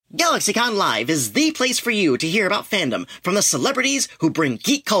GalaxyCon Live is the place for you to hear about fandom from the celebrities who bring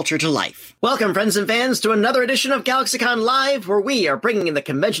geek culture to life. Welcome, friends and fans, to another edition of GalaxyCon Live, where we are bringing the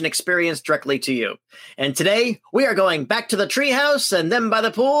convention experience directly to you. And today, we are going back to the treehouse, and then by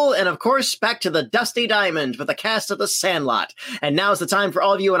the pool, and of course, back to the Dusty Diamond with the cast of The Sandlot. And now's the time for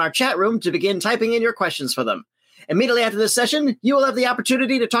all of you in our chat room to begin typing in your questions for them. Immediately after this session, you will have the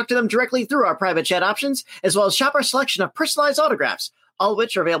opportunity to talk to them directly through our private chat options, as well as shop our selection of personalized autographs, all of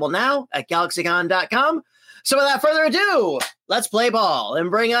which are available now at GalaxyCon.com. So without further ado, let's play ball and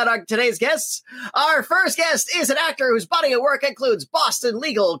bring out today's guests. Our first guest is an actor whose body of work includes Boston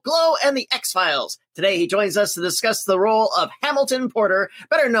Legal, Glow, and The X-Files. Today, he joins us to discuss the role of Hamilton Porter,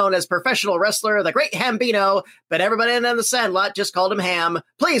 better known as professional wrestler The Great Hambino, but everybody in The Sandlot just called him Ham.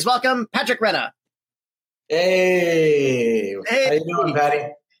 Please welcome Patrick Renna. Hey, how you doing, Patty?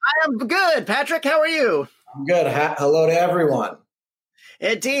 I am good. Patrick, how are you? I'm good. Hello to everyone.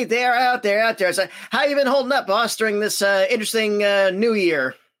 Indeed, they are out there. So how you been holding up, boss, during this interesting new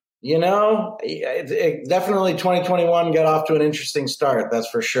year? You know, definitely 2021 got off to an interesting start, that's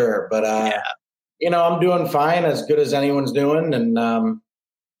for sure. But, you know, I'm doing fine, as good as anyone's doing. And,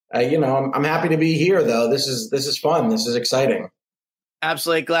 you know, I'm happy to be here, though. This is fun. This is exciting.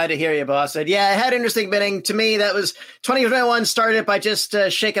 Absolutely glad to hear you, boss. And yeah, it had an interesting beginning. To me, that was 2021 started by just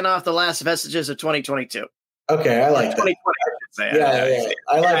shaking off the last vestiges of 2022. Okay, I like that. Yeah,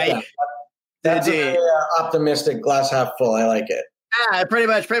 I like that. That's a very optimistic, glass half full. I like it. Pretty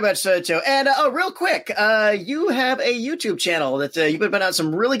much so too. And real quick, you have a YouTube channel that you've been putting out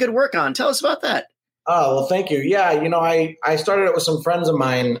some really good work on. Tell us about that. Oh, well, thank you. Yeah, you know, I started it with some friends of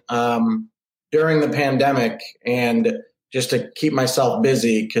mine during the pandemic, and just to keep myself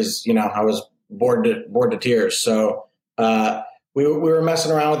busy because, you know, I was bored to tears. So we were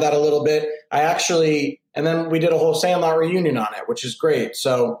messing around with that a little bit. And then we did a whole Sandlot reunion on it, which is great.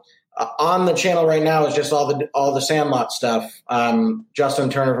 So on the channel right now is just all the Sandlot stuff. Justin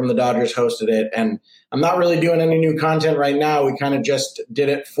Turner from the Dodgers hosted it, and I'm not really doing any new content right now. We kind of just did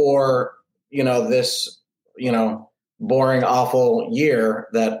it for, you know, this, you know, boring, awful year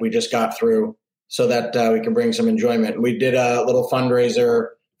that we just got through, so that we can bring some enjoyment. We did a little fundraiser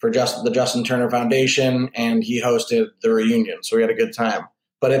for the Justin Turner Foundation, and he hosted the reunion, so we had a good time.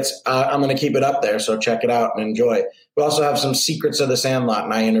 But I'm going to keep it up there, so check it out and enjoy. We also have some secrets of the Sandlot,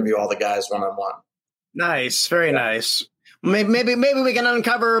 and I interview all the guys one-on-one. Nice, very nice. Maybe we can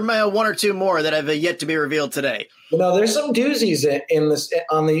uncover one or two more that have yet to be revealed today. You know, there's some doozies in this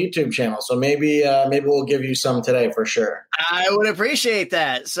on the YouTube channel, so maybe we'll give you some today for sure. I would appreciate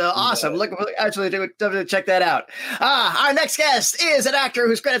that. So awesome! Look, actually, to check that out. Our next guest is an actor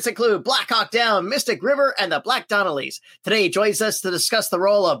whose credits include Black Hawk Down, Mystic River, and the Black Donnellys. Today, he joins us to discuss the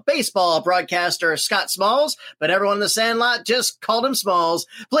role of baseball broadcaster Scott Smalls, but everyone in The Sandlot just called him Smalls.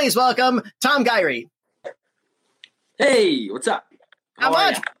 Please welcome Tom Gyrie. Hey, what's up? How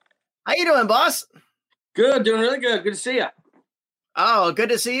much? How you doing, boss? Good, doing really good. Good to see you. Oh, good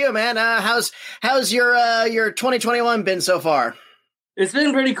to see you, man. How's your 2021 been so far? It's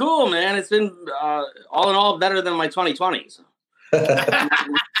been pretty cool, man. It's been all in all better than my 2020s.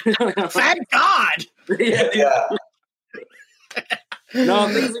 Thank God. Yeah. No,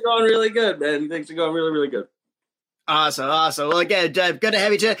 things are going really good, man. Things are going really, really good. Awesome. Well, again, good to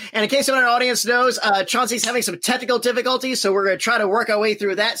have you. And in case anyone in our audience knows, Chauncey's having some technical difficulties, so we're going to try to work our way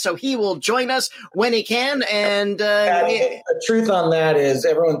through that. So he will join us when he can. And the truth on that is,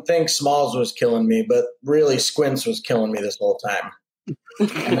 everyone thinks Smalls was killing me, but really Squints was killing me this whole time.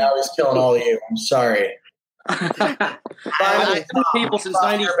 And now he's killing all of you. I'm sorry. People since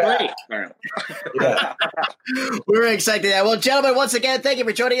 '93. Yeah. We're excited. Well, gentlemen, once again, thank you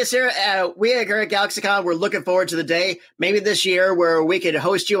for joining us here. We here at GalaxyCon, we're looking forward to the day, maybe this year, where we could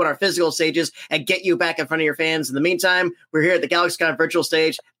host you on our physical stages and get you back in front of your fans. In the meantime, we're here at the GalaxyCon virtual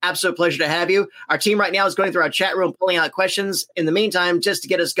stage. Absolute pleasure to have you. Our team right now is going through our chat room, pulling out questions. In the meantime, just to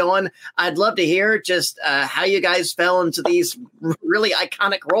get us going, I'd love to hear just how you guys fell into these really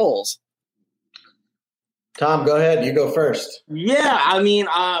iconic roles. Tom, go ahead. You go first. Yeah, I mean,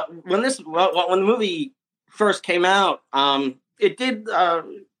 when the movie first came out, it did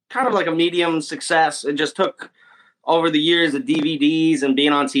kind of like a medium success. It just took over the years of DVDs and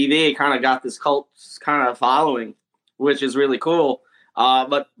being on TV. It kind of got this cult kind of following, which is really cool.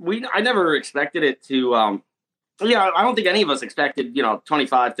 But I never expected it to. I don't think any of us expected,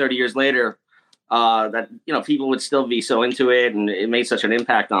 25, 30 years later, that people would still be so into it, and it made such an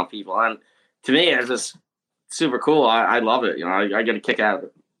impact on people. And to me, it's just super cool. I love it. I get a kick out of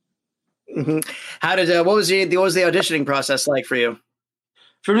it. Mm-hmm. How did what was the auditioning process like for you?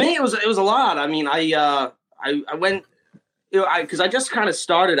 For me, it was a lot. I mean, I went because I just kind of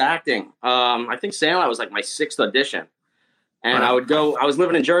started acting. I think Sandlot was like my 6th audition, and I was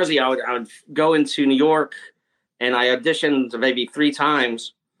living in Jersey. I would go into New York, and I auditioned maybe 3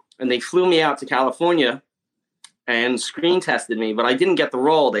 times, and they flew me out to California and screen tested me, but I didn't get the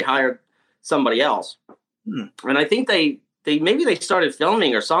role. They hired somebody else, and I think they started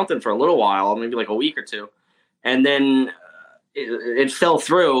filming or something for a little while, maybe like a week or 2, and then it fell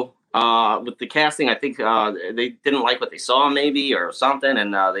through. With the casting, I think they didn't like what they saw, maybe, or something,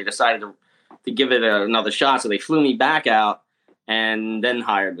 and they decided to give it another shot. So they flew me back out and then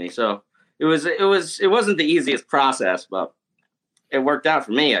hired me. So it wasn't the easiest process, but it worked out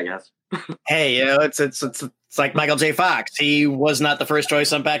for me, I guess. Hey, it's like Michael J. Fox. He was not the first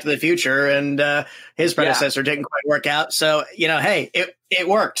choice on Back to the Future, and his predecessor didn't quite work out. So hey, it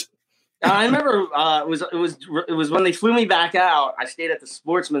worked. I remember it was when they flew me back out. I stayed at the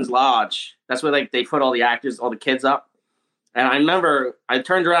Sportsman's Lodge. That's where they put all the actors, all the kids up. And I remember I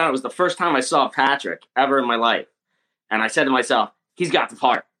turned around. It was the first time I saw Patrick ever in my life. And I said to myself, he's got the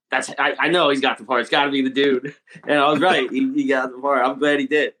part. I know he's got the part. It's got to be the dude. And I was right. He got the part. I'm glad he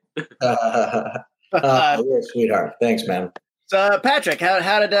did. You're a sweetheart. Thanks, man. So Patrick,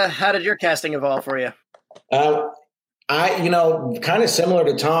 how did your casting evolve for you? Kind of similar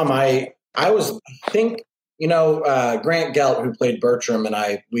to Tom, I think, Grant Gelt, who played Bertram,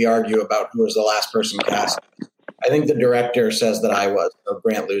 and we argue about who was the last person cast. I think the director says that I was, so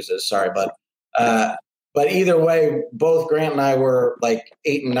Grant loses. Sorry, but either way, both Grant and I were like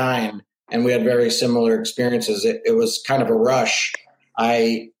 8 and 9, and we had very similar experiences. It was kind of a rush.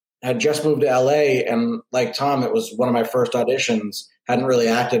 I had just moved to LA, and like Tom, it was one of my first auditions. Hadn't really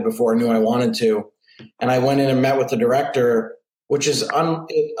acted before, knew I wanted to. And I went in and met with the director, which is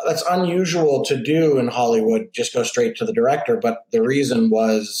that's unusual to do in Hollywood, just go straight to the director. But the reason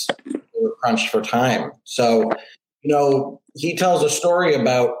was we were crunched for time. So, he tells a story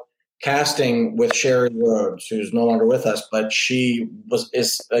about casting with Sherry Rhodes, who's no longer with us, but she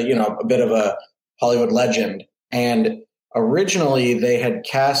is a bit of a Hollywood legend. And originally they had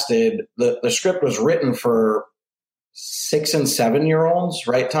casted, the script was written for 6 and 7-year-olds,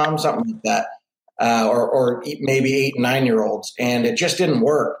 right, Tom? Something like that. Or maybe 8 and 9-year-olds. And it just didn't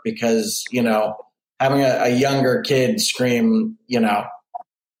work because, having a younger kid scream,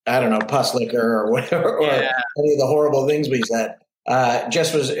 I don't know, pus liquor or whatever, or any of the horrible things we said,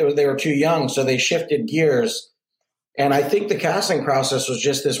 they were too young. So they shifted gears. And I think the casting process was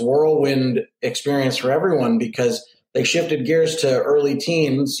just this whirlwind experience for everyone because they shifted gears to early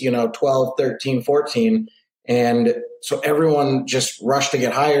teens, 12, 13, 14. And so everyone just rushed to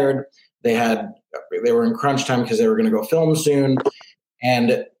get hired. They were in crunch time because they were going to go film soon.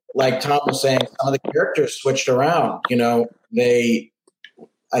 And like Tom was saying, some of the characters switched around.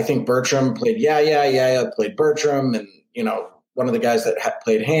 I think Bertram played played Bertram, and one of the guys that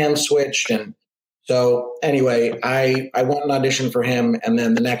played Ham switched. And so anyway, I went and auditioned for him, and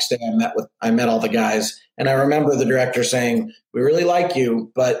then the next day I met all the guys, and I remember the director saying, "We really like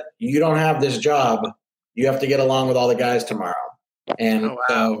you, but you don't have this job. You have to get along with all the guys tomorrow." And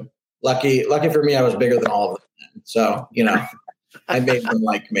lucky for me, I was bigger than all of them. So, I made them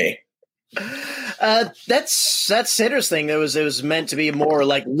like me. That's interesting. It was meant to be more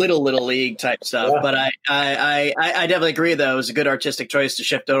like little league type stuff, but I definitely agree though. It was a good artistic choice to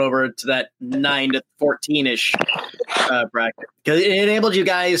shift it over to that 9 to 14-ish bracket because it enabled you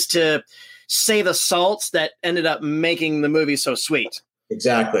guys to say the salts that ended up making the movie so sweet.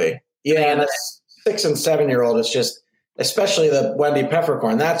 Exactly. Yeah, and a 6 and 7-year-old is just, especially the Wendy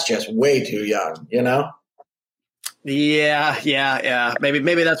Peppercorn, that's just way too young, Yeah.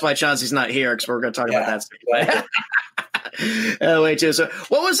 Maybe that's why Chauncey's not here because we're going to talk about that. Way too. So,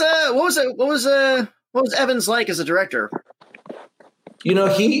 what was Evans like as a director?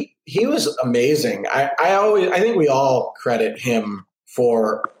 He was amazing. I think we all credit him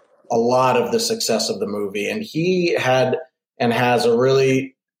for a lot of the success of the movie, and he had and has a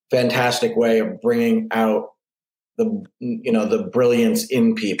really fantastic way of bringing out the brilliance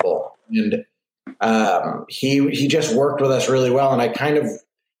in people. And he just worked with us really well. And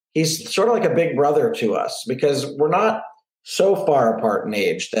he's sort of like a big brother to us because we're not so far apart in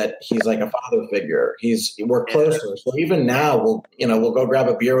age that he's like a father figure. We're closer. So even now we'll go grab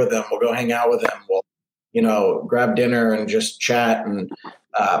a beer with him. We'll go hang out with him. We'll, grab dinner and just chat. And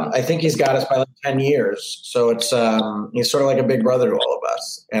I think he's got us by like 10 years. So it's, he's sort of like a big brother to all of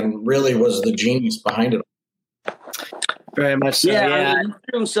us and really was the genius behind it. Very much so. Yeah. He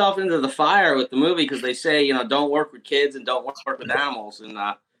threw himself into the fire with the movie because they say, don't work with kids and don't work with animals. And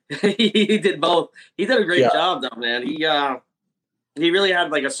he did both. He did a great job, though, man. He really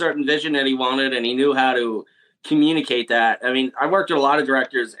had like a certain vision that he wanted, and he knew how to communicate that. I mean, I worked with a lot of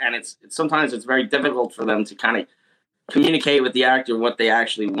directors, and it's sometimes it's very difficult for them to kind of communicate with the actor what they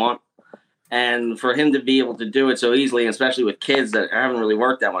actually want. And for him to be able to do it so easily, especially with kids that haven't really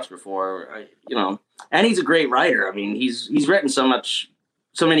worked that much before, you know, and he's a great writer. I mean, he's written so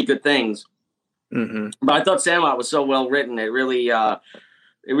many good things. Mm-hmm. But I thought Sandlot was so well written. It really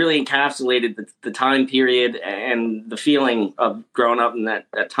encapsulated the time period and the feeling of growing up in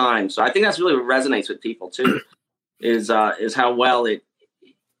that time. So I think that's really what resonates with people too, is how well it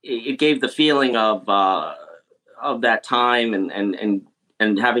gave the feeling of that time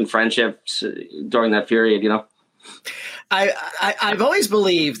and having friendships during that period, you know. I've always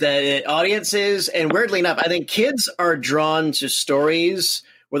believed that audiences, and weirdly enough, I think kids are drawn to stories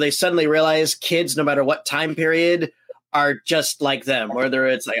where they suddenly realize kids, no matter what time period, are just like them, whether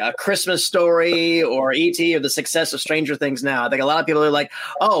it's like A Christmas Story or E.T. or the success of Stranger Things now. I think a lot of people are like,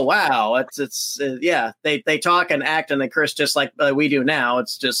 oh, wow, yeah, they talk and act and they curse just like we do now.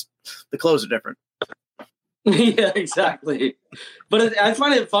 It's just the clothes are different. Yeah, exactly. But I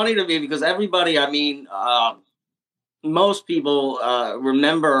find it funny to me because everybody, I mean, most people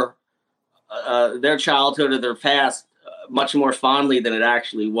remember their childhood or their past much more fondly than it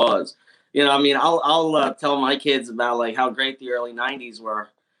actually was. You know, I mean, I'll tell my kids about like how great the early '90s were,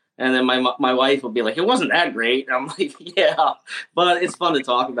 and then my wife will be like, "It wasn't that great." And I'm like, "Yeah," but it's fun to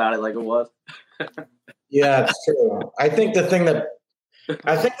talk about it like it was. Yeah, it's true. I think the thing that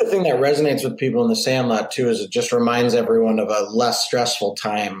resonates with people in The Sandlot too is it just reminds everyone of a less stressful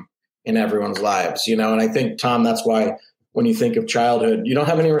time in everyone's lives, you know. And I think, Tom, that's why when you think of childhood, you don't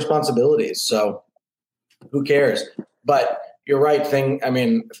have any responsibilities, so who cares? But you're right. I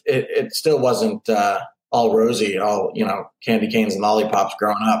mean, it still wasn't all rosy, all, you know, candy canes and lollipops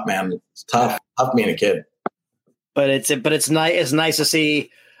growing up, man. It's tough being a kid. But it's nice to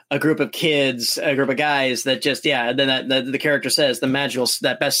see a group of kids, a group of guys that just, yeah. Then the character says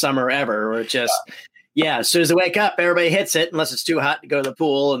that best summer ever, or just, yeah. As soon as they wake up, everybody hits it, unless it's too hot to go to the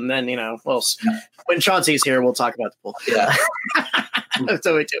pool. And then, you know, well, when Chauncey's here, we'll talk about the pool. Yeah.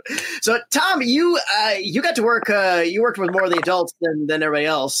 So we do. So Tom, you got to work. You worked with more of the adults than everybody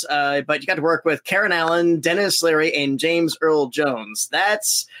else, but you got to work with Karen Allen, Denis Leary, and James Earl Jones.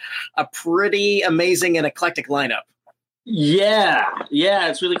 That's a pretty amazing and eclectic lineup. Yeah,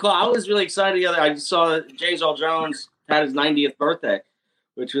 it's really cool. I was really excited the other. I saw James Earl Jones had his 90th birthday,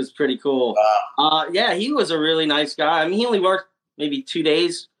 which was pretty cool. Yeah, he was a really nice guy. I mean, he only worked maybe 2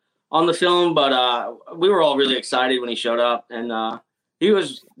 days on the film, but we were all really excited when he showed up, and he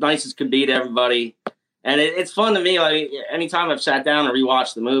was nice as could be to everybody. And it's fun to me. Like anytime I've sat down and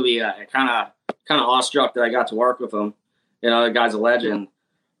rewatched the movie, I kind of awestruck that I got to work with him. You know, the guy's a legend.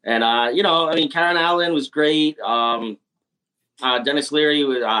 And you know, I mean, Karen Allen was great. Denis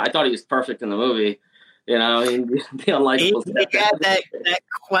Leary, I thought he was perfect in the movie. You know, the unlikable. He had that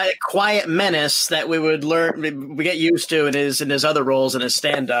quiet menace that we get used to in his other roles in his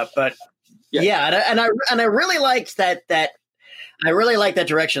stand up. But yeah, and I really liked that. I really like that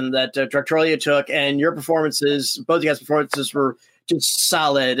direction that Directoria took, and your performances, both of you guys' performances were just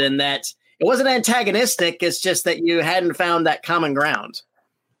solid, and that it wasn't antagonistic. It's just that you hadn't found that common ground.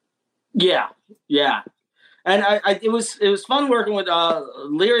 Yeah. And it was fun working with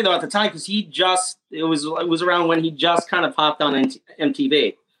Leary though at the time, because it was around when he just kind of popped on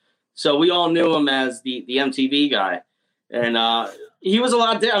MTV, so we all knew him as the MTV guy, and he was a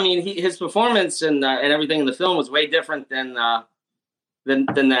lot. I mean, his performance and everything in the film was way different than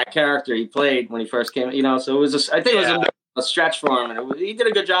that character he played when he first came. You know, so it was I think it was a stretch for him, and he did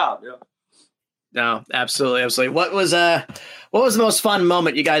a good job. Yeah. No, absolutely. What was the most fun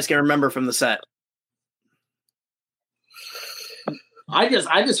moment you guys can remember from the set? I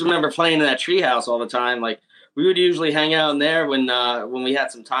just remember playing in that treehouse all the time. Like we would usually hang out in there when we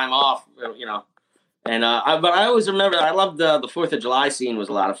had some time off, you know. And but I always remember I loved the 4th of July scene was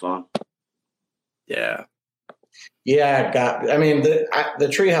a lot of fun. Yeah. Yeah, I mean the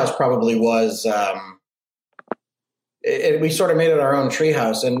treehouse probably was. We sort of made it our own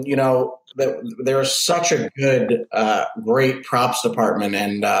treehouse, and you know there was such a good, great props department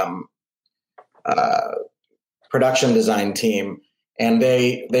and production design team. And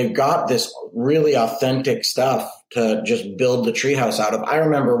they've got this really authentic stuff to just build the treehouse out of. I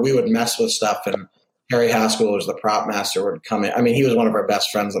remember we would mess with stuff, and Harry Haskell was the prop master, would come in. I mean, he was one of our best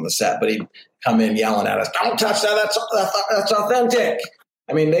friends on the set, but he'd come in yelling at us, "Don't touch that! That's authentic."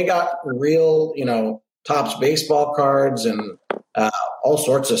 I mean, they got real, you know, Topps baseball cards and all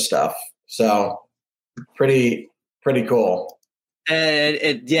sorts of stuff. So pretty cool. And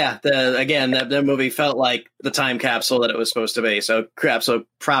that movie felt like the time capsule that it was supposed to be. So props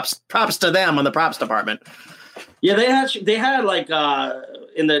to them on the props department. Yeah, they had like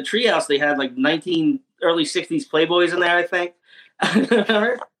in the treehouse they had like early 60s Playboys in there, I think.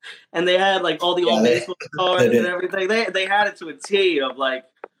 And they had like all the old baseball cards and everything. They had it to a T of like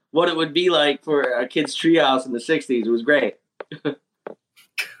what it would be like for a kid's treehouse in the 60s. It was great.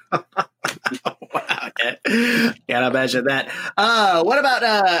 Wow, can't imagine that. What about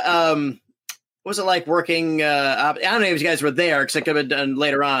what was it like working? I don't know if you guys were there because it could have been done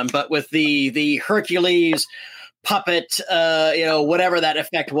later on, but with the Hercules puppet, whatever that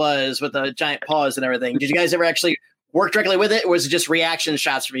effect was with the giant paws and everything. Did you guys ever actually work directly with it, or was it just reaction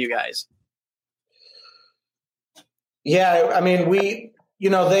shots from you guys? Yeah, I mean, they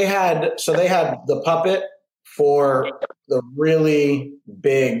had the puppet for the really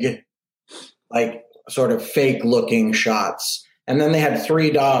big, like sort of fake looking shots. And then they had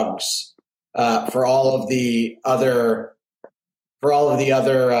 3 dogs for all of the other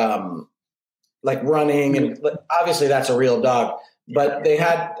like running. And obviously that's a real dog, but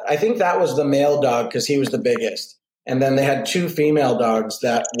I think that was the male dog because he was the biggest. And then they had 2 female dogs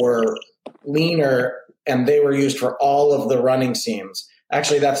that were leaner, and they were used for all of the running scenes.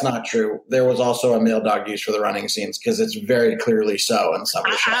 Actually, that's not true. There was also a male dog used for the running scenes because it's very clearly so in some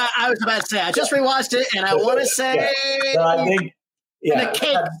of the shots. I was about to say, I just rewatched it, and I want to say I think, the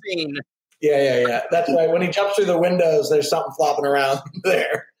cake scene. Yeah. That's right. When he jumps through the windows, there's something flopping around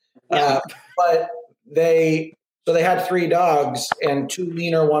there. Yeah. But they had 3 dogs and 2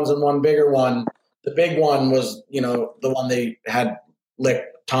 leaner ones and 1 bigger one. The big one was, the one they had lick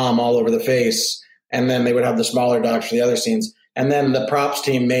Tom all over the face. And then they would have the smaller dogs for the other scenes. And then the props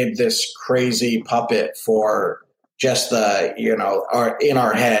team made this crazy puppet for just in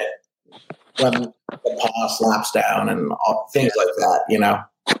our head when the paw slaps down and things like that,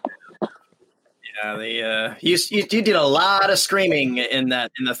 Yeah, you did a lot of screaming in the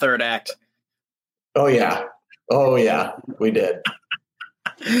third act. Oh yeah, we did.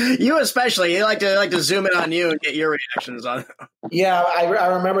 You especially, you like to zoom in on you and get your reactions on. Yeah, I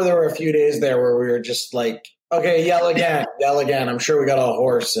remember there were a few days there where we were just like, okay, yell again. I'm sure we got a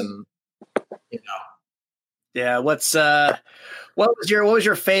horse and Yeah, what was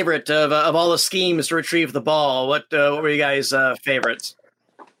your favorite of all the schemes to retrieve the ball? What were you guys' favorites?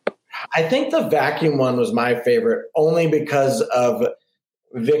 I think the vacuum one was my favorite, only because of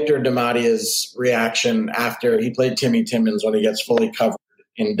Victor Damadia's reaction after he played Timmy Timmons when he gets fully covered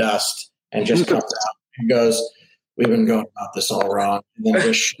in dust and just comes out and goes, "We've been going about this all wrong," and then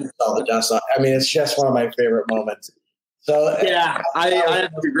just shoots all the dust off. I mean, it's just one of my favorite moments. So yeah, I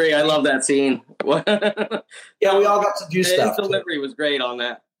agree. I love that scene. Yeah, we all got to do stuff. His delivery was great on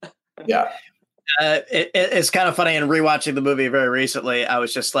that. Yeah. It's kind of funny. In rewatching the movie very recently, I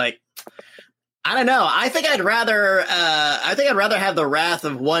was just like, I don't know. I think I'd rather have the wrath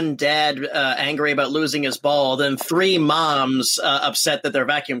of one dad angry about losing his ball than 3 moms upset that their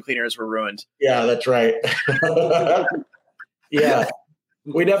vacuum cleaners were ruined. Yeah, that's right. Yeah,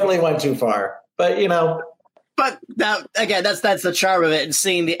 we definitely went too far, but But that, again, that's the charm of it, and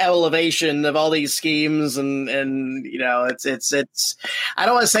seeing the elevation of all these schemes, and it's. I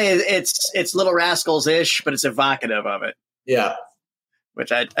don't want to say it's Little Rascals-ish, but it's evocative of it. Yeah.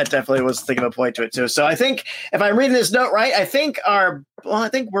 Which I definitely was thinking of a point to it too. So I think if I'm reading this note right, I think we're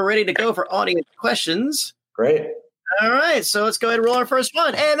ready to go for audience questions. Great. All right, so let's go ahead and roll our first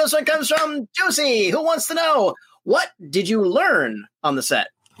one. And this one comes from Juicy, who wants to know, what did you learn on the set?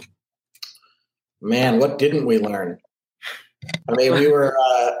 Man, what didn't we learn? I mean, we were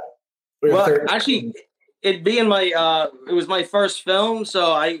actually, it being it was my first film,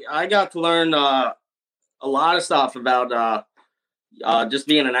 so I got to learn a lot of stuff about just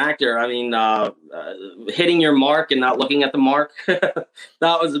being an actor. I mean, hitting your mark and not looking at the mark.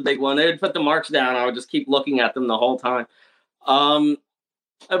 That was a big one. They would put the marks down. I would just keep looking at them the whole time.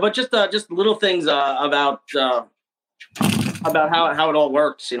 But just little things about how it all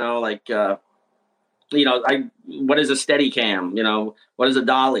works. What is a steady cam? What is a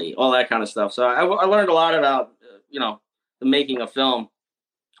dolly? All that kind of stuff. So I learned a lot about the making of film.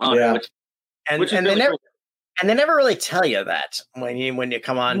 Which is really cool. And they never really tell you that when you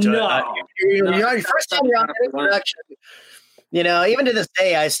come on to it. First time you're on production, even to this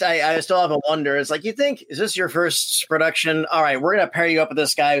day, I still have a wonder. It's like, you think, is this your first production? All right, we're going to pair you up with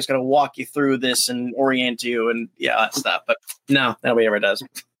this guy who's going to walk you through this and orient you and that stuff. But no, nobody ever does.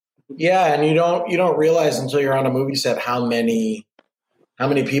 Yeah, and you don't realize until you're on a movie set how many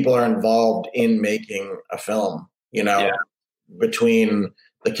people are involved in making a film. Between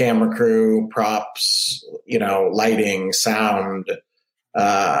the camera crew, props, lighting, sound,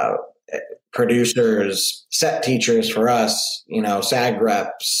 producers, set teachers for us, SAG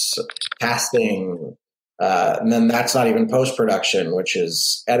reps, casting, And then that's not even post-production, which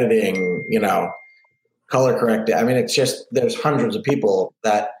is editing, color correcting. I mean, it's just, there's hundreds of people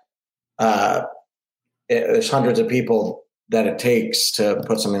that it takes to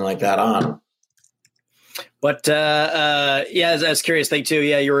put something like that on. But I was curious thing too.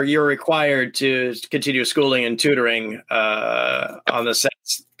 Yeah, you're required to continue schooling and tutoring on the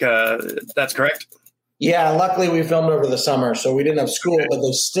sets. That's correct. Yeah, luckily we filmed over the summer, so we didn't have school, but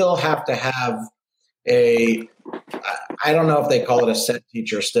they still have to have I don't know if they call it a set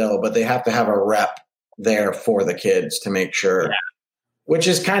teacher still, but they have to have a rep there for the kids to make sure. Yeah. Which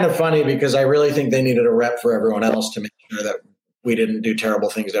is kind of funny because I really think they needed a rep for everyone else to make sure that we didn't do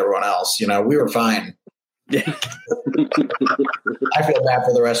terrible things to everyone else. We were fine. Yeah. I feel bad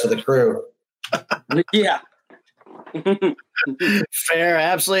for the rest of the crew. Yeah. Fair,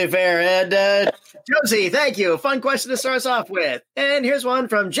 absolutely fair. And Josie, thank you. Fun question to start us off with. And here's one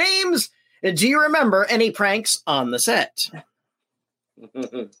from James. Do you remember any pranks on the set?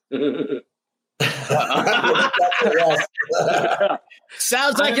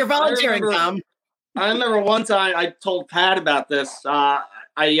 Sounds like you're volunteering, Tom. I remember one time I told Pat about this. I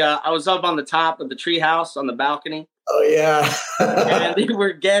was up on the top of the treehouse on the balcony. Oh yeah, and they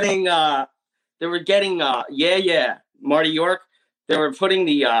were getting Marty York. They were putting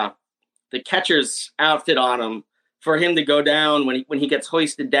the catcher's outfit on him for him to go down when he gets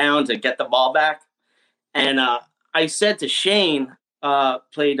hoisted down to get the ball back. And I said to Shane,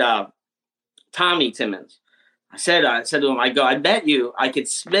 played Tommy Timmons. I said to him, I bet you I could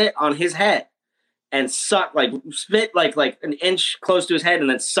spit on his head and spit like an inch close to his head and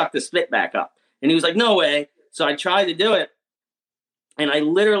then suck the spit back up. And he was like, no way. So I tried to do it and I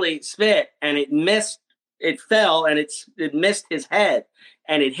literally spit and it missed. It fell and it missed his head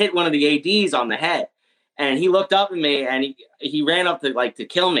and it hit one of the ADs on the head. And he looked up at me and he ran up to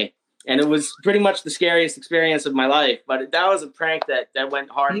kill me. And it was pretty much the scariest experience of my life. But that was a prank that went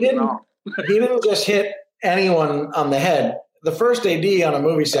hard. He didn't just hit anyone on the head. The first AD on a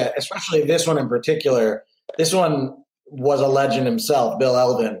movie set, especially this one in particular, this one was a legend himself, Bill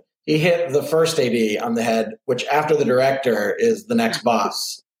Eldon. He hit the first AD on the head, which after the director is the next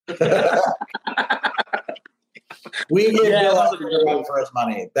boss. We gave Bill Eldon a run for his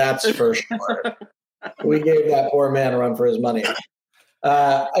money. That's for sure. We gave that poor man a run for his money.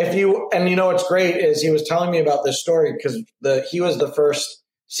 What's great is he was telling me about this story because he was the first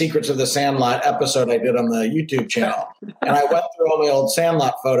Secrets of the Sandlot episode I did on the YouTube channel. And I went through all my old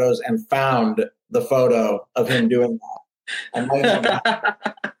Sandlot photos and found the photo of him doing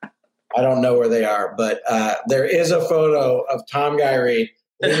that. I don't know where they are, but there is a photo of Tom Gyree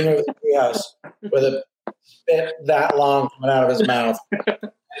leaning over the treehouse with a spit that long coming out of his mouth.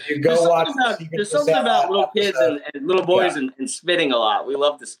 You go watch. There's something about little kids and little boys and spitting a lot. We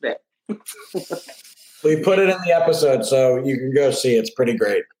love to spit. We put it in the episode, so you can go see. It's pretty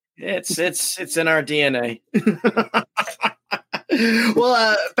great. It's in our DNA.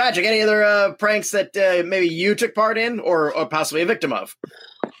 Well, Patrick, any other pranks that maybe you took part in or possibly a victim of?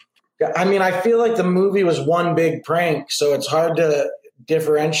 I mean, I feel like the movie was one big prank, so it's hard to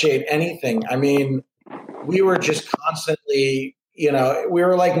differentiate anything. I mean, we were just constantly, we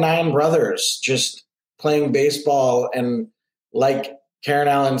were like 9 brothers just playing baseball and like Karen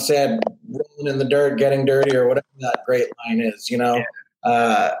Allen said, rolling in the dirt, getting dirty, or whatever that great line is,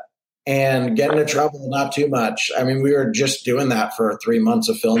 and getting into trouble, not too much. I mean, we were just doing that for 3 months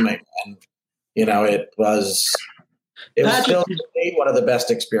of filming, and it was still one of the best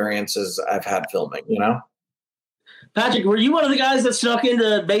experiences I've had filming. Patrick, were you one of the guys that snuck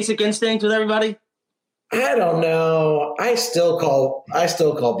into Basic Instinct with everybody? I don't know. I still call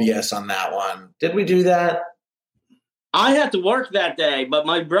BS on that one. Did we do that? I had to work that day, but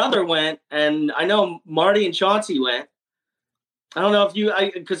my brother went, and I know Marty and Chauncey went. I don't know if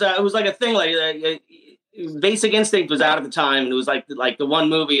because it was like a thing, like Basic Instinct was out at the time, and it was like the one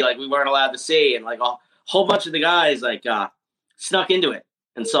movie like we weren't allowed to see, and like a whole bunch of the guys like snuck into it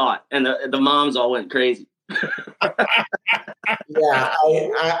and saw it, and the moms all went crazy. Yeah,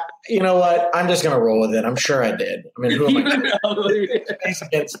 I you know what? I'm just gonna roll with it. I'm sure I did. I mean, who am I?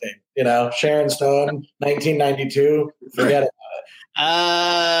 Basic Instinct, Sharon Stone, 1992. Forget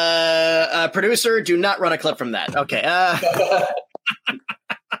about it. Producer, do not run a clip from that. Okay.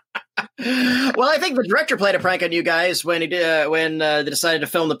 Well, I think the director played a prank on you guys when they decided to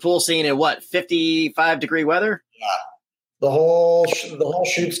film the pool scene in 55-degree weather. Yeah. The whole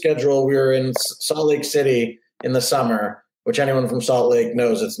shoot schedule, we were in Salt Lake City in the summer, which anyone from Salt Lake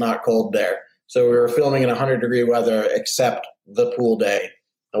knows it's not cold there. So we were filming in 100-degree weather except the pool day.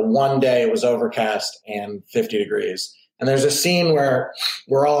 The one day it was overcast and 50 degrees. And there's a scene where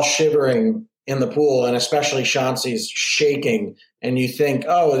we're all shivering in the pool, and especially Chauncey's shaking, and you think,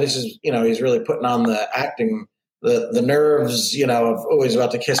 oh, this is, he's really putting on the acting, the nerves, of always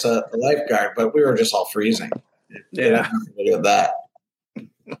about to kiss a lifeguard, but we were just all freezing. Yeah. Look at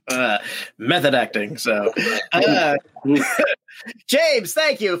that. Method acting. So, James,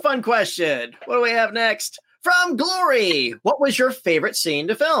 thank you. Fun question. What do we have next? From Glory, what was your favorite scene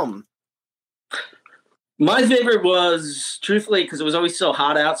to film? My favorite was, truthfully, because it was always so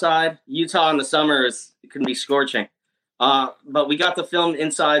hot outside. Utah in the summer it can be scorching. But we got to film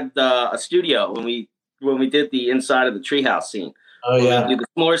inside a studio when we did the inside of the treehouse scene. Oh yeah, we did the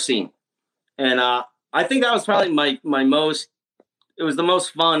s'more scene, and I think that was probably my most. It was the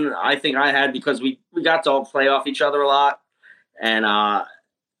most fun I think I had because we got to all play off each other a lot, and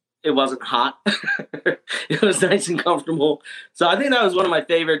it wasn't hot. It was nice and comfortable. So I think that was one of my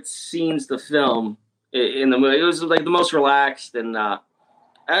favorite scenes to film in the movie. It was like the most relaxed, and I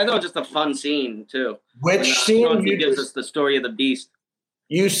know just a fun scene too. Which scene gives us the story of the beast?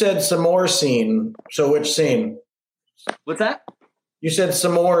 You said some more scene. So which scene? What's that? You said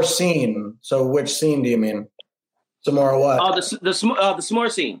some more scene. So which scene do you mean? Some more what? Oh, the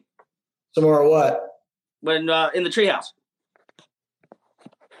s'more scene. Some more what? When in the treehouse.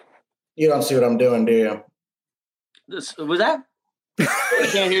 You don't see what I'm doing, do you? Was that? I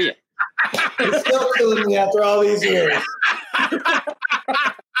can't hear you. You're still killing me after all these years.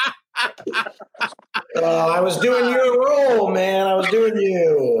 I was doing your role, man. I was doing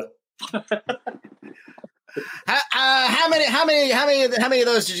you. How many of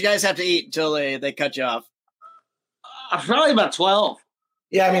those did you guys have to eat until they cut you off? Probably about 12.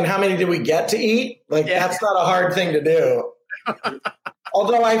 Yeah, I mean, how many did we get to eat? That's not a hard thing to do.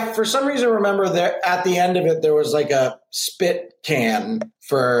 Although I, for some reason, remember that at the end of it, there was like a spit can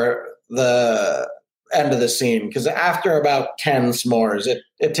for the end of the scene. Because after about 10 s'mores,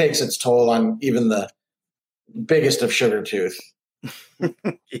 it takes its toll on even the biggest of sugar tooth.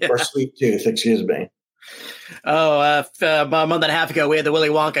 Yeah. Or sweet tooth, excuse me. Oh, about a month and a half ago, we had the Willy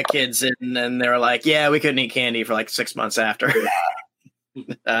Wonka kids in, and they were like, yeah, we couldn't eat candy for like 6 months after.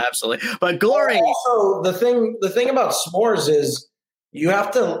 Yeah. Absolutely. But Glory. Also, the thing about s'mores is you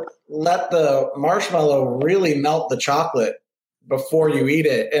have to let the marshmallow really melt the chocolate before you eat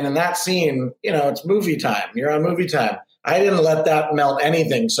it. And in that scene, it's movie time. You're on movie time. I didn't let that melt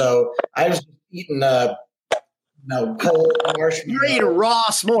anything. So I was eating cold marshmallow. You're eating raw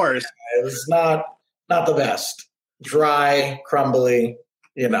s'mores. It was not the best. Dry, crumbly,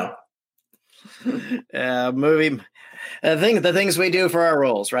 Movie. The things we do for our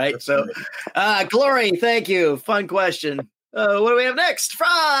roles, right? So, Glory, thank you. Fun question. What do we have next?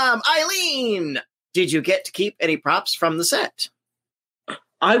 From Eileen. Did you get to keep any props from the set?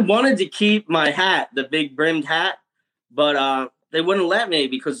 I wanted to keep my hat, the big brimmed hat, but they wouldn't let me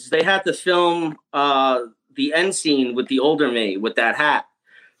because they had to film the end scene with the older me with that hat.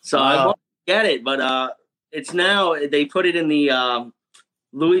 So I wanted to get it, but it's now, they put it in the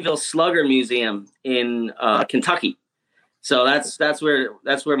Louisville Slugger Museum in Kentucky. So that's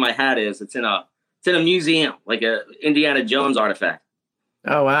where my hat is. It's in a museum, like a Indiana Jones artifact.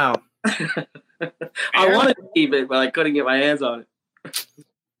 Oh wow! I wanted to keep it, but I couldn't get my hands on it.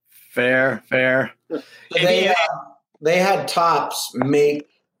 Fair. They had Topps make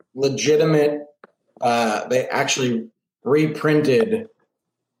legitimate. They actually reprinted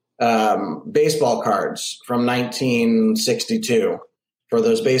baseball cards from 1962 for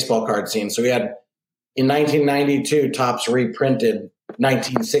those baseball card scenes. So we had. In 1992, Topps reprinted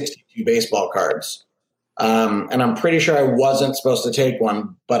 1962 baseball cards. And I'm pretty sure I wasn't supposed to take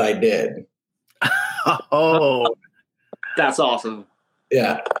one, but I did. Oh. That's awesome.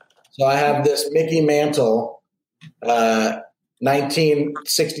 Yeah. So I have this Mickey Mantle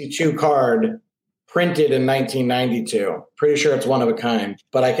 1962 card printed in 1992. Pretty sure it's one of a kind,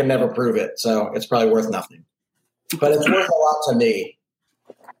 but I can never prove it. So it's probably worth nothing. But it's worth a lot to me.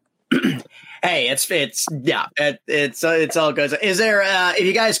 Hey, it's all good. Is there if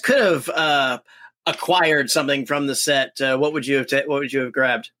you guys could have acquired something from the set, what would you have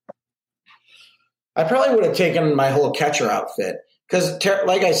grabbed? I probably would have taken my whole catcher outfit because,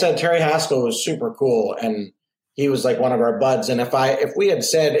 like I said, Terry Haskell was super cool and he was like one of our buds. And if we had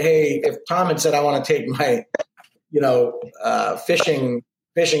said, hey, if Tom had said I want to take my fishing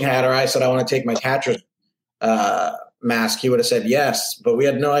hat, or I said I want to take my catcher mask, he would have said yes. But we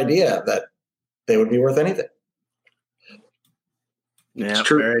had no idea that they would be worth anything. Yeah, it's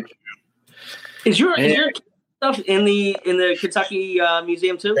true. Very true. Is your stuff in the Kentucky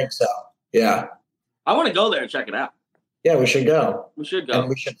museum too? I think so. Yeah. I want to go there and check it out. Yeah, we should go. And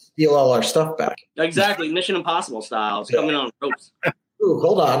we should steal all our stuff back. Exactly, Mission Impossible style. It's coming on ropes. Ooh,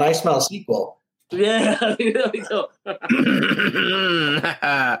 hold on. I smell sequel. Yeah.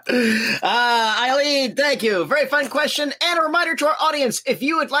 Eileen, thank you. Very fun question. And a reminder to our audience, if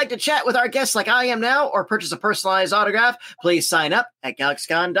you would like to chat with our guests like I am now or purchase a personalized autograph, please sign up at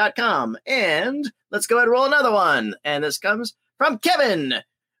galaxycon.com. And let's go ahead and roll another one. And this comes from Kevin.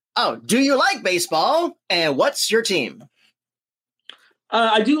 Oh, do you like baseball? And what's your team?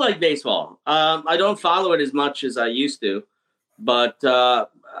 I do like baseball. I don't follow it as much as I used to, but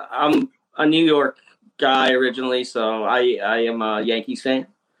I'm a New York guy originally, so I am a Yankees fan,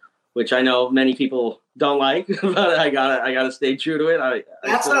 which I know many people don't like, but I gotta stay true to it.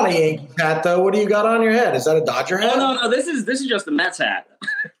 That's not a Yankees hat, though. What do you got on your head? Is that a Dodger hat? No. This is just a Mets hat.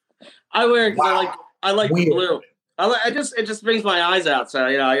 I wear it because I like the blue. It just brings my eyes out, so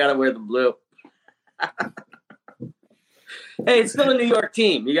I gotta wear the blue. Hey, it's still a New York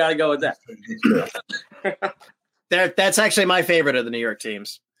team. You gotta go with that. That's actually my favorite of the New York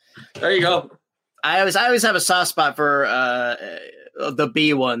teams. There you go. I always have a soft spot for the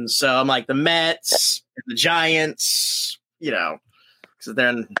B ones. So I'm like the Mets, and the Giants, because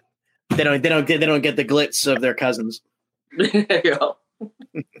they don't get the glitz of their cousins. There you go.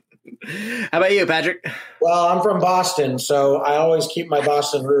 How about you, Patrick? Well, I'm from Boston, so I always keep my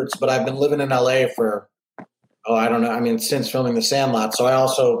Boston roots, but I've been living in LA for I don't know. I mean, since filming The Sandlot, so I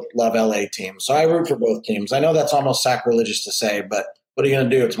also love LA teams. So I root for both teams. I know that's almost sacrilegious to say, but what are you going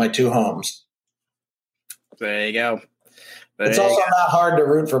to do? It's my two homes. There you go. It's also not hard to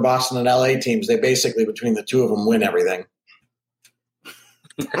root for Boston and LA teams. They basically, between the two of them, win everything.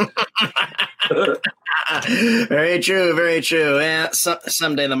 Very true. Very true. Yeah,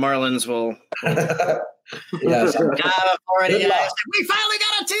 someday the Marlins will. Yes. Already, we finally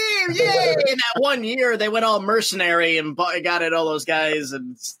got a team! Yay! In that 1 year, they went all mercenary and got it all those guys,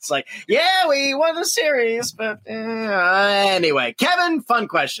 and it's like, yeah, we won the series, but anyway, Kevin, fun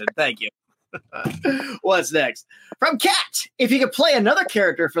question. Thank you. What's next? From Kat, if you could play another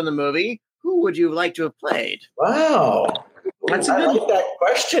character from the movie, who would you like to have played? Wow, that's a good that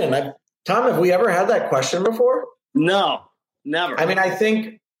question. Tom, have we ever had that question before? No, never. I mean, I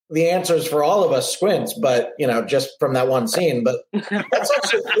think the answer is for all of us Squints, but just from that one scene. But let's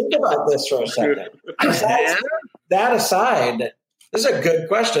actually think about this for a second. That aside, this is a good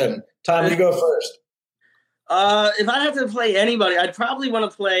question. Tom, you go first. If I had to play anybody, I'd probably want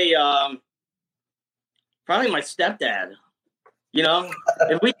to play probably my stepdad.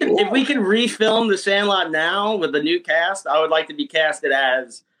 If we can refilm The Sandlot now with the new cast, I would like to be casted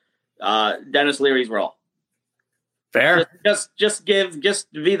as Dennis Leary's role. Fair. Just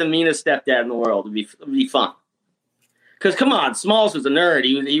be the meanest stepdad in the world. It'd be fun. Because come on, Smalls was a nerd.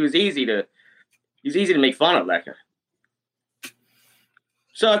 He was easy to make fun of, that guy.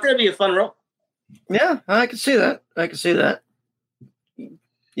 So I think it'd be a fun role. Yeah, I can see that.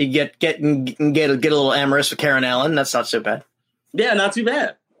 You get a little amorous with Karen Allen. That's not so bad. Yeah, not too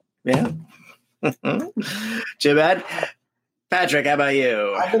bad. Yeah. Too bad. Patrick, how about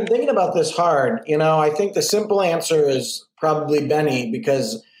you? I've been thinking about this hard. I think the simple answer is probably Benny,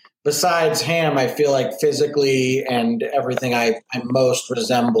 because besides Ham, I feel like physically and everything, I most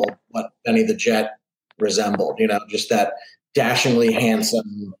resemble what Benny the Jet resembled. Just that dashingly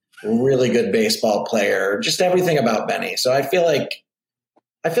handsome, really good baseball player, just everything about Benny. So I feel like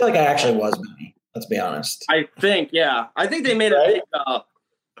I actually was Benny. Let's be honest. I think they made a big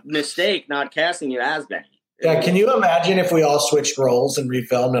mistake not casting you as Benny. Yeah, can you imagine if we all switched roles and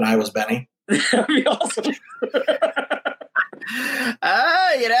refilmed and I was Benny? That'd be awesome.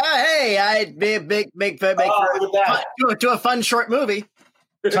 Hey, I'd be a big to a fun short movie.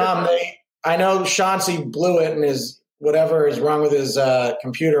 Tom, I know Chauncey blew it and whatever is wrong with his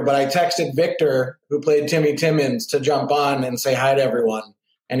computer, but I texted Victor, who played Timmy Timmons, to jump on and say hi to everyone,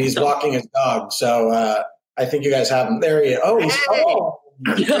 and he's walking his dog. So I think you guys have him. There he is. Oh,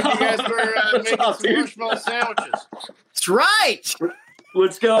 you guys were making some marshmallow sandwiches. That's right.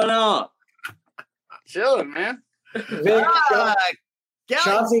 What's going on? Chilling, man.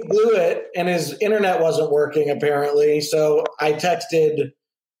 Chauncey blew it, and his internet wasn't working, apparently. So I texted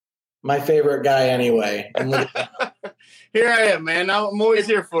my favorite guy anyway. Here I am, man. I'm always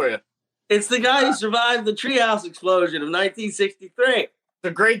here for you. It's the guy who survived the treehouse explosion of 1963.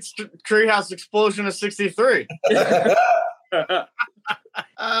 The great treehouse explosion of 63.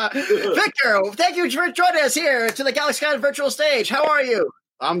 Victor, thank you for joining us here to the GalaxyCon virtual stage. How are you?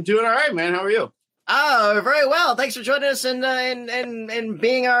 I'm doing all right, man. How are you? Oh, very well. Thanks for joining us and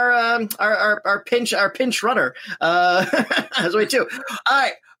being our pinch runner as we too. All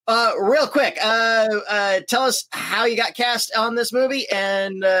right. Real quick, tell us how you got cast on this movie,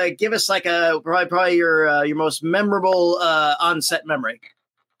 and give us like probably your most memorable on-set memory.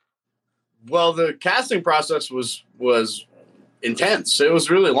 Well, the casting process was intense. It was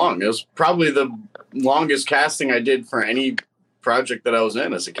really long. It was probably the longest casting I did for any project that I was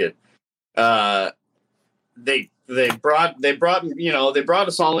in as a kid. They brought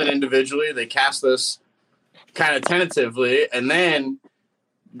us all in individually. They cast us kind of tentatively, and then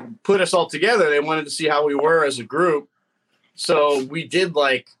put us all together. They wanted to see how we were as a group. So we did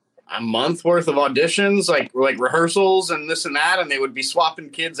like a month worth of auditions, like rehearsals and this and that. And they would be swapping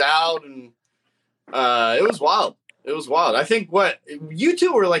kids out. And it was wild. It was wild. I think you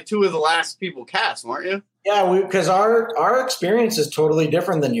two were like two of the last people cast, weren't you? Yeah, because our experience is totally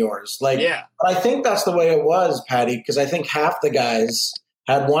different than yours. Like, yeah. But I think that's the way it was, Patty, because I think half the guys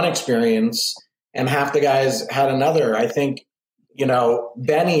had one experience and half the guys had another. I think,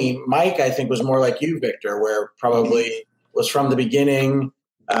 Mike, I think, was more like you, Victor, where probably was from the beginning.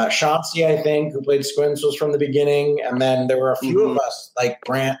 Chauncey, I think, who played Squints, was from the beginning. And then there were a few of us, like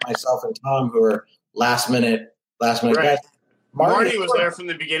Grant, myself, and Tom, who were last minute right. guys. Marty was there from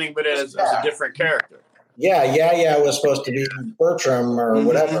the beginning, but as a different character. Yeah, was supposed to be Bertram or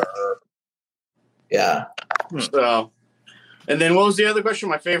whatever. Yeah. So, and then what was the other question?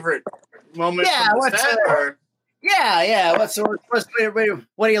 My favorite moment from the set? Yeah.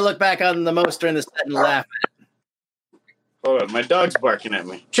 What do you look back on the most during the set and laugh at? Hold on, my dog's barking at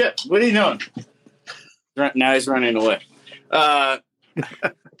me. Chip, what are you doing? Now he's running away.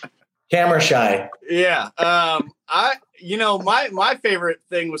 Camera shy. Yeah. My favorite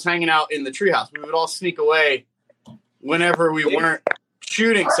thing was hanging out in the treehouse. We would all sneak away whenever we weren't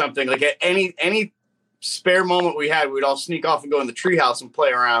shooting something. Like at any spare moment we had, we'd all sneak off and go in the treehouse and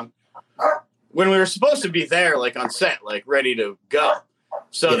play around when we were supposed to be there, like on set, like ready to go.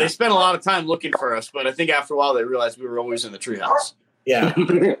 So they spent a lot of time looking for us, but I think after a while they realized we were always in the treehouse. Yeah.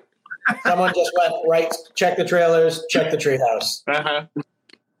 Someone just went, right, check the trailers, check the treehouse. Uh-huh.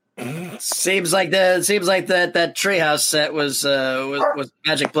 Seems like that treehouse set was a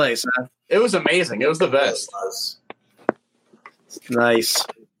magic place, huh? It was amazing. It was the best. Nice.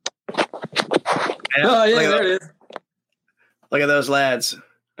 Oh yeah, there it is. Look at those lads.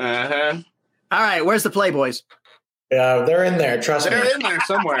 Uh-huh. All right, where's the Playboys? Yeah, they're in there. Trust me. They're in there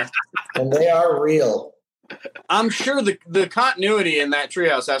somewhere. And they are real. I'm sure the continuity in that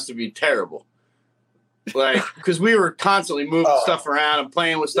treehouse has to be terrible. Like, because we were constantly moving stuff around and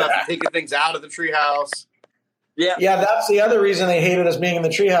playing with stuff and taking things out of the treehouse. Yeah, that's the other reason they hated us being in the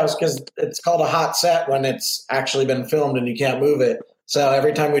treehouse, because it's called a hot set when it's actually been filmed and you can't move it. So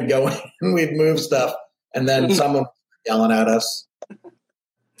every time we'd go in, we'd move stuff, and then someone yelling at us.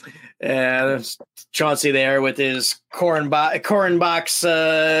 Yeah, there's Chauncey there with his corn box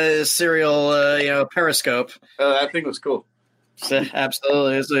cereal, periscope. That thing was cool.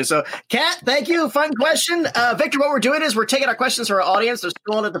 Absolutely. So, Kat, thank you. Fun question. Victor, what we're doing is we're taking our questions from our audience. They're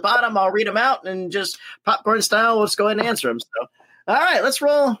still at the bottom. I'll read them out and just popcorn style, let's go ahead and answer them. So, all right, let's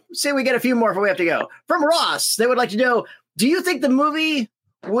roll. See if we get a few more before we have to go. From Ross, they would like to know, do you think the movie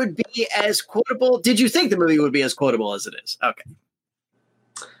would be as quotable? Did you think the movie would be as quotable as it is? Okay.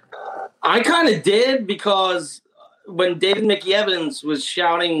 I kind of did, because when David Mickey Evans was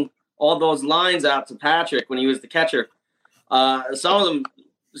shouting all those lines out to Patrick when he was the catcher, some of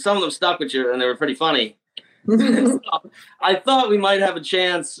them stuck with you, and they were pretty funny. I thought we might have a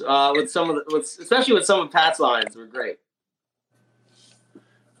chance with especially with some of Pat's lines. Were great.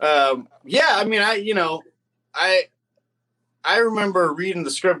 I remember reading the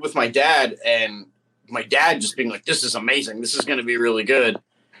script with my dad, and my dad just being like, "This is amazing. This is going to be really good."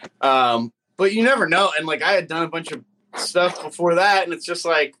 But you never know. And like, I had done a bunch of stuff before that, and it's just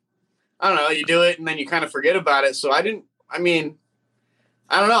like, I don't know, you do it and then you kind of forget about it. So I don't know.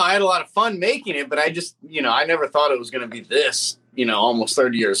 I had a lot of fun making it, but I just, I never thought it was going to be this, almost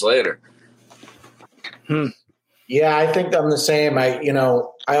 30 years later. Yeah, I think I'm the same. I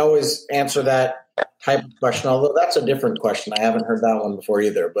always answer that type of question, although that's a different question. I haven't heard that one before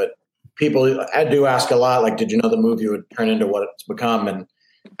either, but people, I do ask a lot, like, did you know the movie would turn into what it's become? And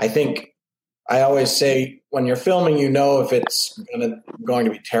I think I always say, when you're filming, if it's going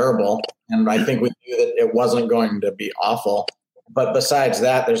to be terrible. And I think we knew that it wasn't going to be awful. But besides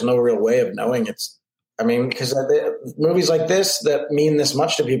that, there's no real way of knowing because movies like this that mean this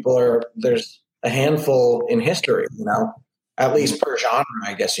much to people there's a handful in history, at least per genre,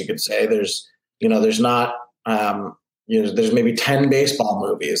 I guess you could say. There's not, there's maybe 10 baseball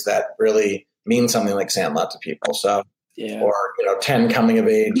movies that really mean something like Sandlot to people. So, or 10 coming of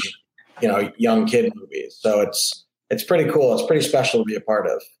age, young kid movies. So it's pretty cool. It's pretty special to be a part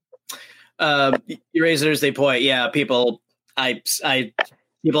of. You raise an interesting point. Yeah, people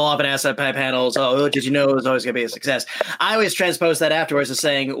often ask that by panels, "Oh, did you know it was always going to be a success?" I always transpose that afterwards as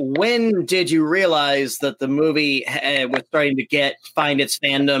saying, "When did you realize that the movie was starting to find its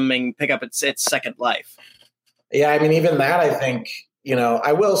fandom and pick up its second life?" Yeah, I mean, even that, I think,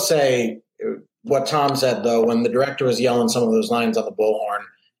 I will say what Tom said, though, when the director was yelling some of those lines on the bullhorn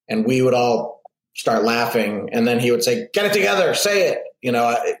and we would all start laughing and then he would say, "Get it together, say it." We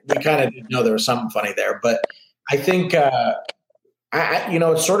kind of did know there was something funny there. But I think,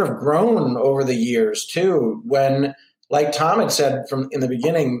 it's sort of grown over the years, too, when, like Tom had said in the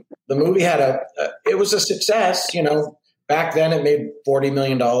beginning, the movie it was a success. Back then it made $40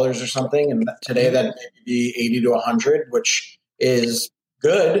 million or something. And today that may be 80 to 100, which is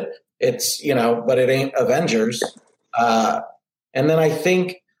good. It's, but it ain't Avengers. And then I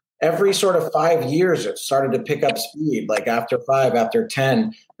think every sort of 5 years it started to pick up speed, like after 5, after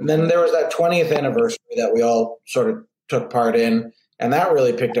 10. And then there was that 20th anniversary that we all sort of took part in, and that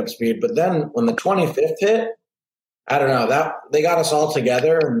really picked up speed. But then when the 25th hit, I don't know, that they got us all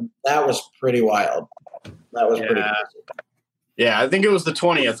together, and that was pretty wild. That was pretty cool. Yeah, I think it was the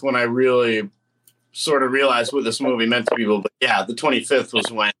 20th when I really sort of realized what this movie meant to people. But yeah, the 25th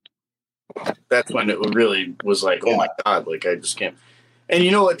was that's when it really was like, oh my God, like I just can't. And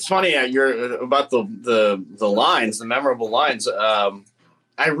it's funny, you're about the lines, the memorable lines.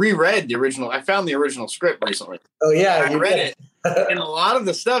 I reread the original. I found the original script recently. Oh yeah, I read it, and a lot of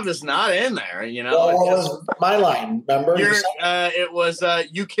the stuff is not in there. Well, what was my line? Remember? It was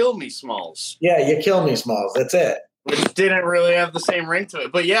 "You kill me, Smalls." Yeah, you kill me, Smalls. That's it. Which didn't really have the same ring to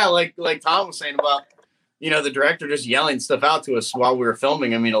it, but yeah, like Tom was saying about the director just yelling stuff out to us while we were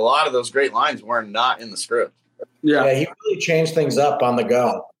filming. I mean, a lot of those great lines were not in the script. Yeah, he really changed things up on the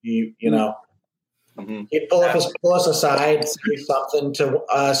go. He'd pull us aside, say something to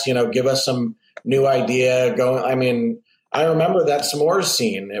us, give us some new idea. I mean, I remember that s'mores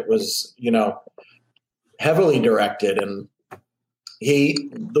scene. It was, heavily directed, and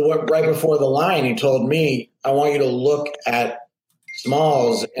right before the line, he told me, "I want you to look at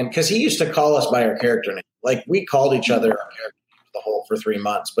Smalls," and because he used to call us by our character name, like we called each other our character names for 3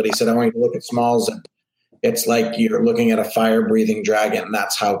 months. But he said, "I want you to look at Smalls, and it's like you're looking at a fire-breathing dragon. And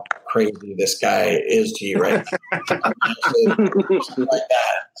that's how crazy this guy is to you, right?" Something like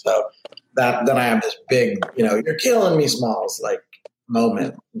that. So then I have this big, "You're killing me, Smalls," like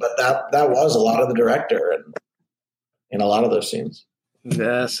moment. But that was a lot of the director and in a lot of those scenes.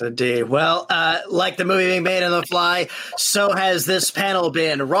 Yes, indeed. Well, like the movie being made on the fly, so has this panel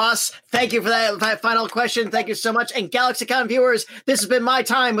been. Ross, thank you for that final question. Thank you so much. And GalaxyCon viewers, this has been my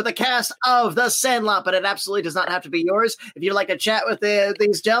time with the cast of The Sandlot, but it absolutely does not have to be yours. If you'd like to chat with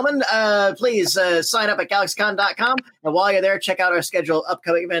these gentlemen, please sign up at GalaxyCon.com. And while you're there, check out our schedule of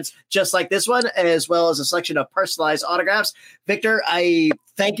upcoming events just like this one, as well as a selection of personalized autographs. Victor, I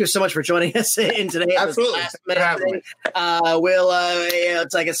thank you so much for joining us in today. Absolutely.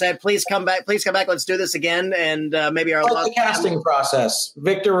 It's like I said, please come back. Let's do this again. And maybe our the casting process.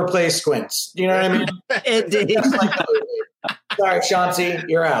 Victor replaced Squints. You know what I mean? Indeed. Sorry, Chauncey,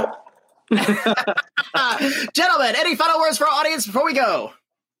 you're out. Gentlemen, any final words for our audience before we go?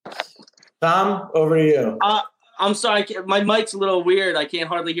 Tom, over to you. I'm sorry, my mic's a little weird. I can't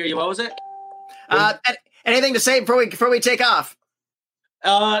hardly hear you. What was it? Anything to say before we take off?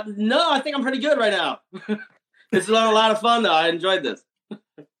 No, I think I'm pretty good right now. It's a lot of fun, though. I enjoyed this.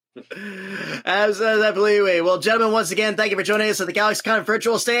 Absolutely. Well, gentlemen, once again, thank you for joining us at the GalaxyCon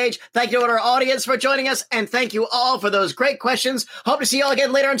virtual stage. Thank you to our audience for joining us, and thank you all for those great questions. Hope to see you all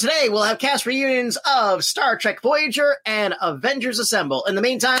again later on today. We'll have cast reunions of Star Trek Voyager and Avengers Assemble. In the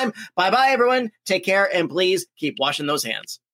meantime, bye-bye, everyone. Take care, and please keep washing those hands.